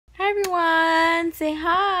everyone. Say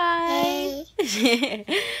hi. Hey.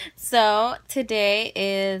 So today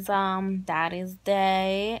is Daddy's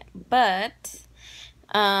day, but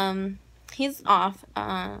he's off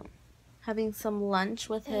having some lunch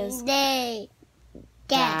with his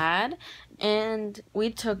dad, and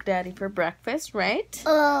we took Daddy for breakfast, right?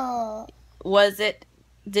 Oh.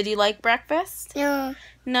 Did you like breakfast? No.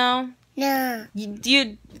 No. No.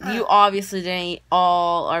 You obviously didn't eat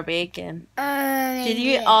all our bacon. Did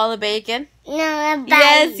you eat all the bacon? No.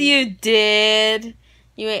 Yes, you did.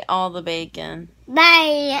 You ate all the bacon.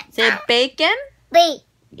 Bye. Say bacon? Bake.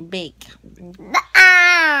 Bake.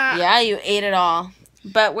 Yeah, you ate it all.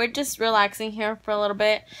 But we're just relaxing here for a little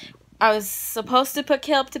bit. I was supposed to put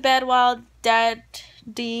Caleb to bed while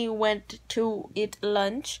Daddy went to eat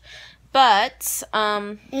lunch. But,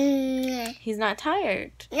 he's not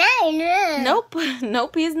tired. No. Nope.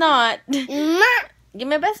 Nope, he's not. Give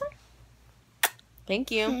me a beso.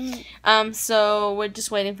 Thank you. So we're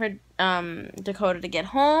just waiting for Dakota to get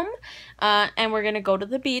home. And we're gonna go to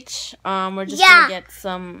the beach. We're just gonna get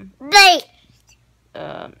some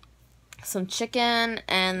chicken,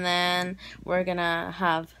 and then we're gonna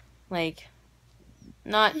have like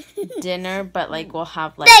not dinner, but like we'll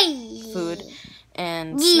have like food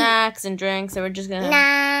and snacks and drinks. So we're just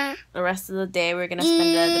gonna the rest of the day we're gonna spend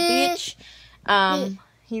it at the beach.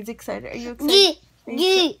 He's excited. Are you excited? Are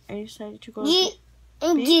you excited to go to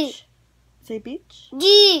the beach? Say beach?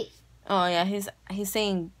 Oh yeah, he's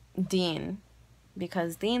saying Dean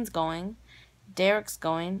because Dean's going, Derek's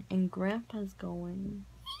going, and Grandpa's going.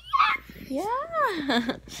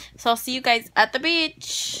 Yeah. So I'll see you guys at the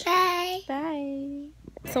beach. Bye. Bye.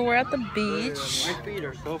 So we're at the beach. My feet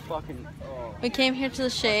are so fucking... We came here to the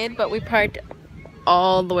shade, but we parked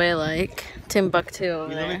all the way like Timbuktu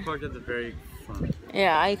over there. We parked at the very front.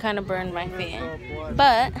 Yeah, I kind of burned my feet.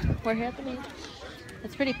 But we're here at the beach.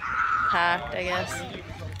 It's pretty packed, I guess.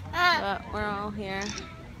 But we're all here.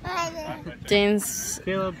 Jane's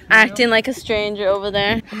acting like a stranger over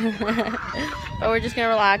there. But we're just gonna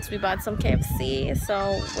relax. We bought some KFC,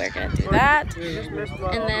 so we're gonna do that.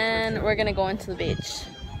 And then we're gonna go into the beach.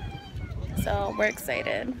 So we're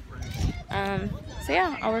excited. So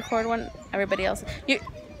yeah, I'll record when everybody else. Did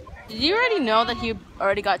you already know that he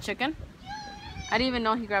already got chicken? I didn't even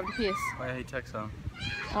know he grabbed a piece. Oh yeah, he texted him.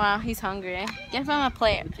 Wow, he's hungry. Give him a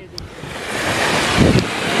plate. So,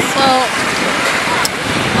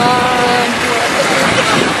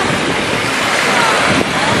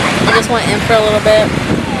 I just went in for a little bit.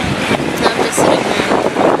 I'm just sitting here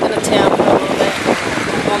in a tan for a little bit.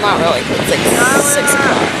 Well, not really, it's like 6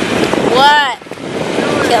 o'clock. What?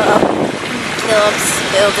 Caleb's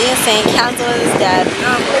building a sandcastle with his dad.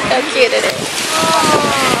 Look how cute it is.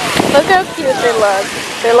 Look how cute they look.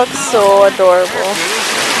 They look so adorable.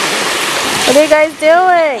 What are you guys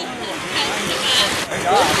doing?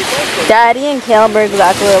 Daddy and Caleb are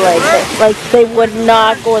exactly like they would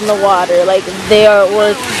not go in the water. Like they are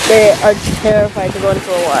terrified to go into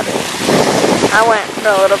the water. I went for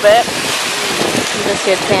a little bit. I'm just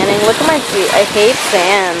here tanning. Look at my feet. I hate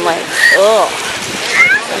sand. Like, ugh.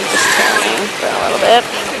 I'm just tanning for a little bit.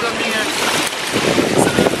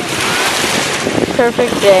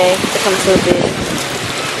 Perfect day to come to the beach.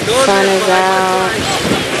 Sun is out.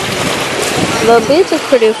 The beach is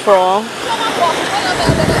pretty full.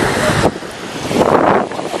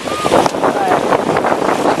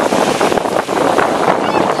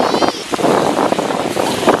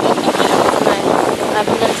 I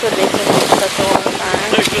haven't been to the beach in such a long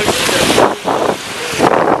time.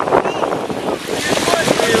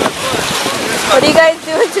 What are you guys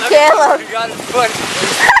doing to Caleb?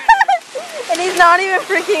 And he's not even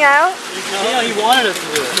freaking out? Yeah, he wanted us to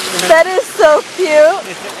do it. That is so cute.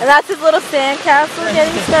 And that's his little sandcastle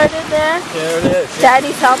getting started there. There it is.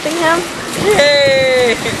 Daddy's helping him.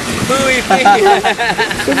 Yay! Buoy feet.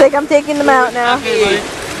 He's like, I'm taking them out now. Here,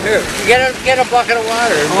 get a bucket of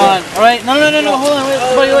water. Come on. All right. No. Hold on. Wait.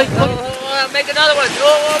 Buddy, look. Make another one.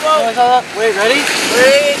 Whoa. Wait, ready?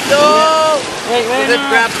 3, 2. Wait. Just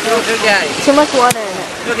grab the guy. Too much water in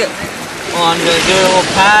it. Look it. Hold on. I'm gonna give it a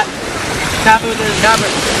little pat. Tap it with this. Tap it.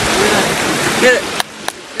 Get it.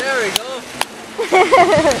 There we go.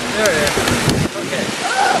 There it is. Okay.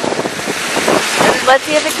 Let's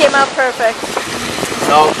see if it came out perfect.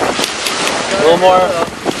 So, a little more.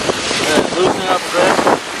 Loosen up a bit.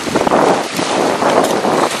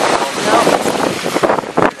 Nope.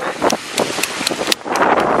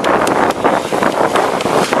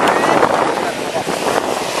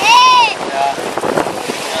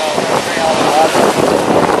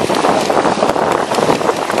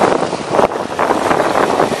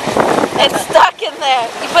 It's stuck in there.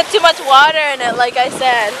 You put too much water in it. like I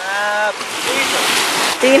said,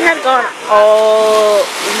 Dean had gone all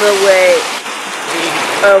the way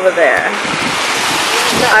over there.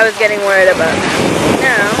 I was getting worried about him.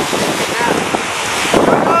 Now,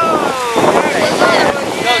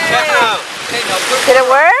 did it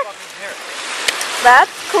work? That's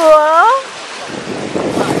cool.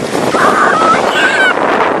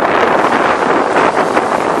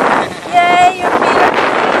 Yay, your feet are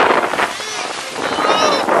clean.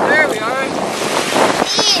 There we are.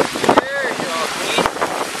 There you go.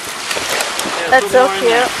 That's so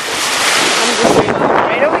cute. I'm just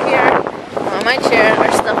right over here on my chair.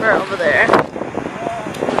 Our stuff are over there.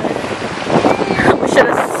 We should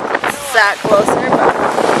have sat closer, but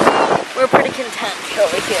we're pretty content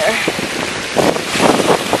over here.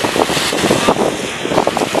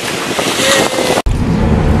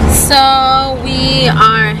 So we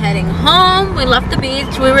are heading home. We left the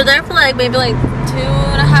beach. We were there for maybe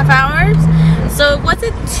 2.5 hours. So it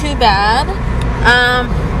wasn't too bad.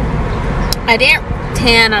 I didn't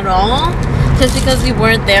tan at all just because we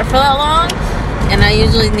weren't there for that long. And I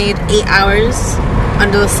usually need 8 hours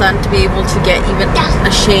under the sun to be able to get even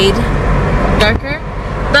a shade darker.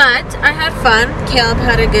 But I had fun. Caleb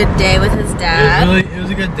had a good day with his dad. It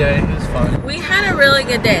was a good day. It was fun. We had a really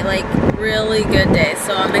good day, really good day.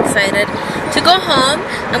 So I'm excited to go home.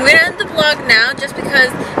 I'm gonna end the vlog now just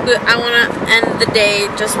because I want to end the day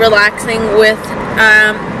just relaxing with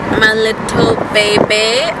my little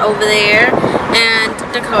baby over there and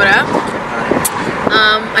Dakota.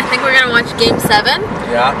 I think we're gonna watch Game 7.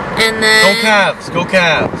 Yeah. And then go Cavs! Go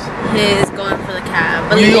Cavs! He's going for the Cavs.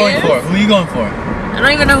 Who are you going for? Who are you going for? I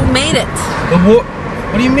don't even know who made it.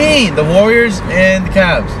 What do you mean? The Warriors and the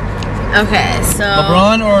Cavs. Okay, so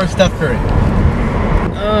LeBron or Steph Curry?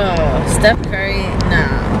 Oh, Steph Curry? No.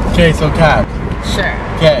 Okay, so Cavs. Sure.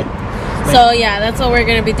 Okay. So yeah, that's what we're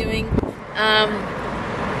gonna be doing.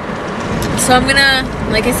 So I'm gonna,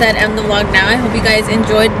 like I said, end the vlog now. I hope you guys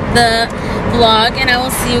enjoyed the vlog, and I will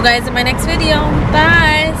see you guys in my next video.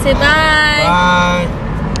 Bye. Say bye. Bye.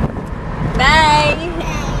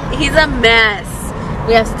 Bye. He's a mess.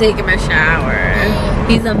 We have to take him a shower.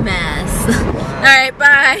 He's a mess. All right,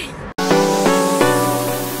 bye.